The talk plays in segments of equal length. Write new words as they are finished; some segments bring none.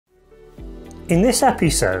In this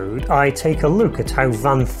episode, I take a look at how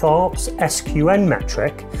Van Tharp's SQN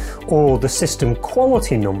metric, or the system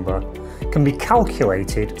quality number, can be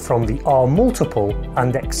calculated from the R multiple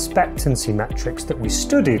and expectancy metrics that we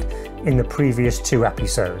studied in the previous two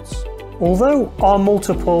episodes. Although R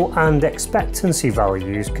multiple and expectancy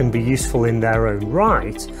values can be useful in their own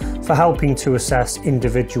right for helping to assess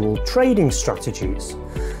individual trading strategies,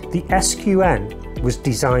 the SQN was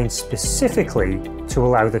designed specifically to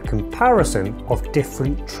allow the comparison of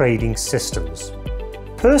different trading systems.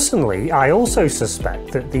 Personally, I also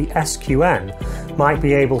suspect that the SQN might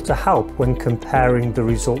be able to help when comparing the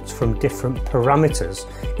results from different parameters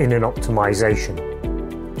in an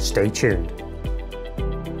optimization. Stay tuned.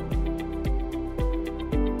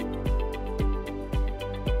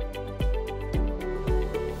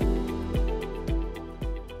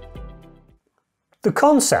 The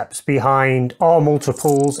concepts behind R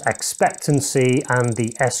multiples, expectancy, and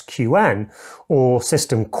the SQN, or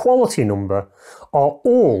system quality number, are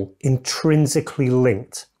all intrinsically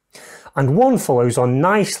linked, and one follows on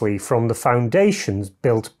nicely from the foundations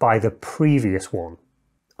built by the previous one.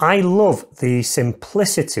 I love the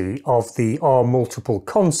simplicity of the R multiple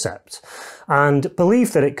concept and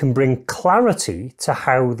believe that it can bring clarity to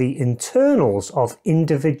how the internals of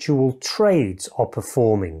individual trades are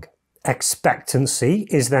performing. Expectancy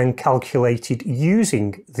is then calculated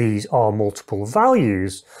using these R multiple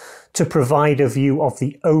values to provide a view of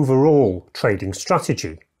the overall trading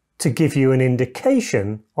strategy, to give you an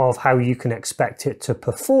indication of how you can expect it to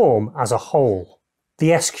perform as a whole. The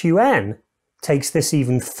SQN takes this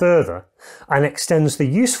even further and extends the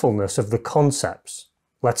usefulness of the concepts.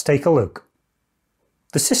 Let's take a look.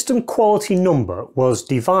 The system quality number was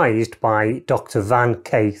devised by Dr. Van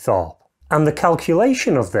K. Tharp, and the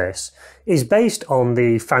calculation of this is based on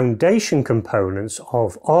the foundation components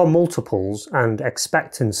of R multiples and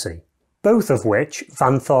expectancy, both of which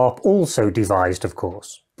Van Tharp also devised, of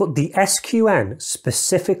course. But the SQN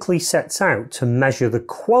specifically sets out to measure the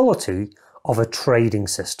quality of a trading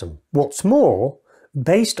system. What's more,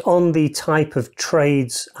 based on the type of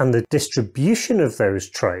trades and the distribution of those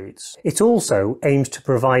trades, it also aims to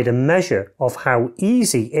provide a measure of how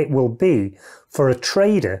easy it will be for a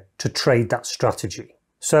trader to trade that strategy.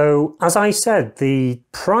 So, as I said, the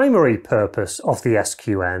primary purpose of the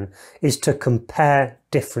SQN is to compare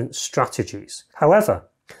different strategies. However,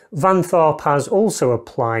 Van Tharp has also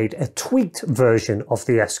applied a tweaked version of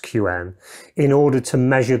the SQN in order to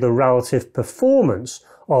measure the relative performance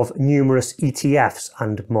of numerous ETFs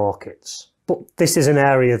and markets. But this is an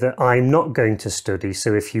area that I'm not going to study,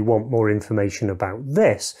 so if you want more information about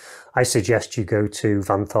this, I suggest you go to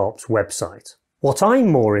Van Tharp's website. What I'm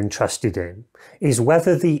more interested in is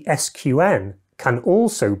whether the SQN can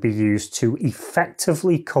also be used to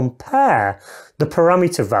effectively compare the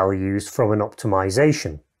parameter values from an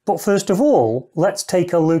optimization. But first of all, let's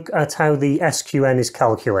take a look at how the SQN is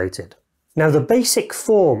calculated. Now, the basic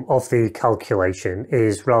form of the calculation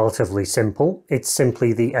is relatively simple. It's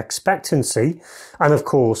simply the expectancy, and of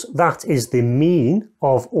course that is the mean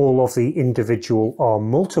of all of the individual R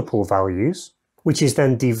multiple values, which is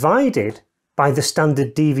then divided by the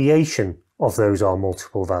standard deviation of those R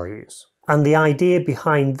multiple values. And the idea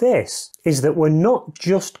behind this is that we're not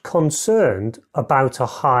just concerned about a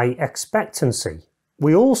high expectancy.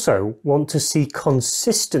 We also want to see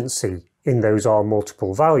consistency in those R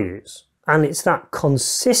multiple values. And it's that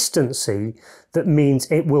consistency that means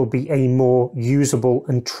it will be a more usable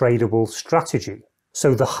and tradable strategy.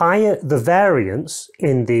 So the higher the variance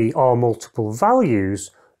in the R multiple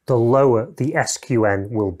values, the lower the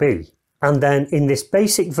SQN will be. And then in this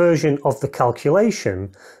basic version of the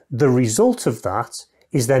calculation, the result of that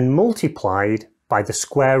is then multiplied by the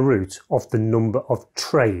square root of the number of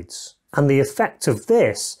trades. And the effect of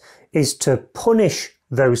this is to punish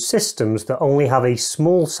those systems that only have a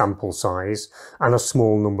small sample size and a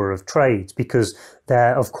small number of trades, because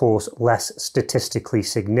they're of course less statistically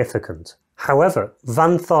significant. However,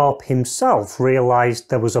 Van Tharp himself realized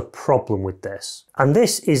there was a problem with this, and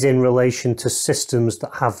this is in relation to systems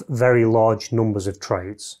that have very large numbers of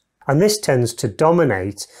trades. And this tends to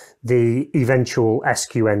dominate the eventual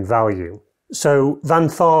SQN value. So Van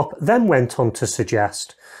Tharp then went on to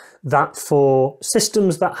suggest that for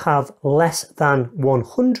systems that have less than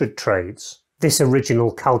 100 trades, this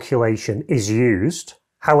original calculation is used.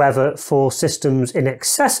 However, for systems in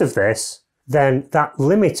excess of this, then that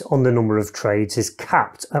limit on the number of trades is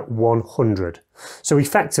capped at 100. So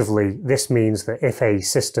effectively, this means that if a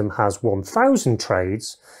system has 1000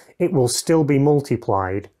 trades, it will still be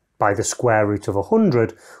multiplied by the square root of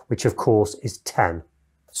 100, which of course is 10.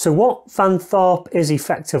 So what Van Tharp is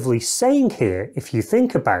effectively saying here, if you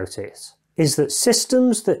think about it, is that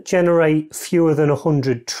systems that generate fewer than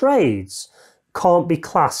 100 trades can't be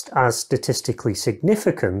classed as statistically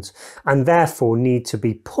significant and therefore need to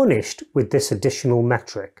be punished with this additional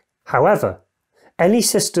metric. However, any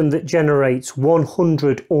system that generates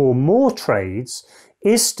 100 or more trades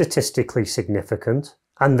is statistically significant,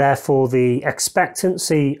 and therefore the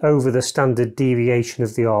expectancy over the standard deviation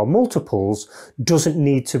of the R multiples doesn't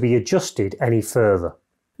need to be adjusted any further.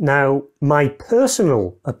 Now, my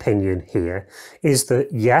personal opinion here is that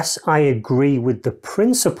yes, I agree with the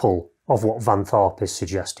principle of what Van Tharp is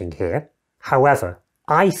suggesting here. However,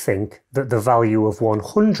 I think that the value of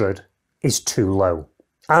 100 is too low.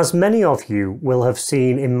 As many of you will have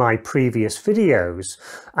seen in my previous videos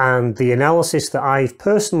and the analysis that I've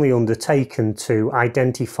personally undertaken to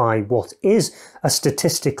identify what is a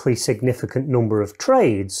statistically significant number of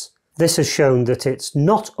trades, this has shown that it's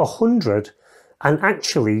not 100, and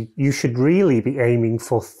actually you should really be aiming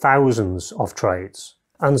for thousands of trades.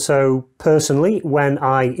 And so personally, when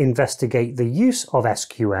I investigate the use of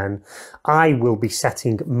SQN, I will be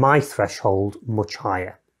setting my threshold much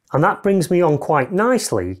higher. And that brings me on quite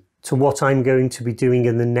nicely to what I'm going to be doing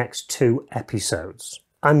in the next 2 episodes.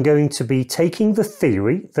 I'm going to be taking the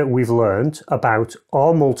theory that we've learned about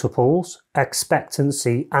R multiples,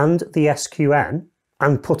 expectancy, and the SQN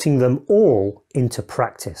and putting them all into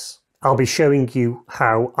practice. I'll be showing you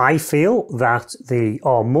how I feel that the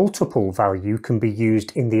R multiple value can be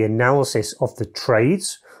used in the analysis of the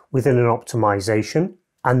trades within an optimization,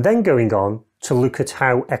 and then going on to look at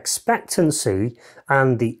how expectancy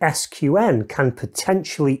and the SQN can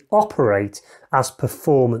potentially operate as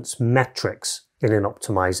performance metrics in an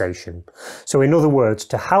optimization. So in other words,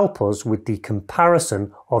 to help us with the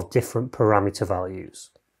comparison of different parameter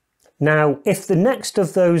values. Now, if the next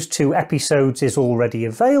of those 2 episodes is already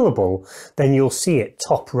available, then you'll see it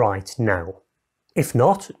top right now. If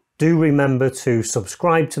not, do remember to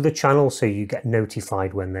subscribe to the channel so you get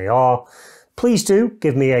notified when they are. Please do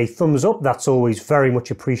give me a thumbs up, that's always very much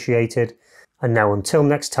appreciated. And now until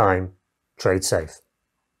next time, trade safe.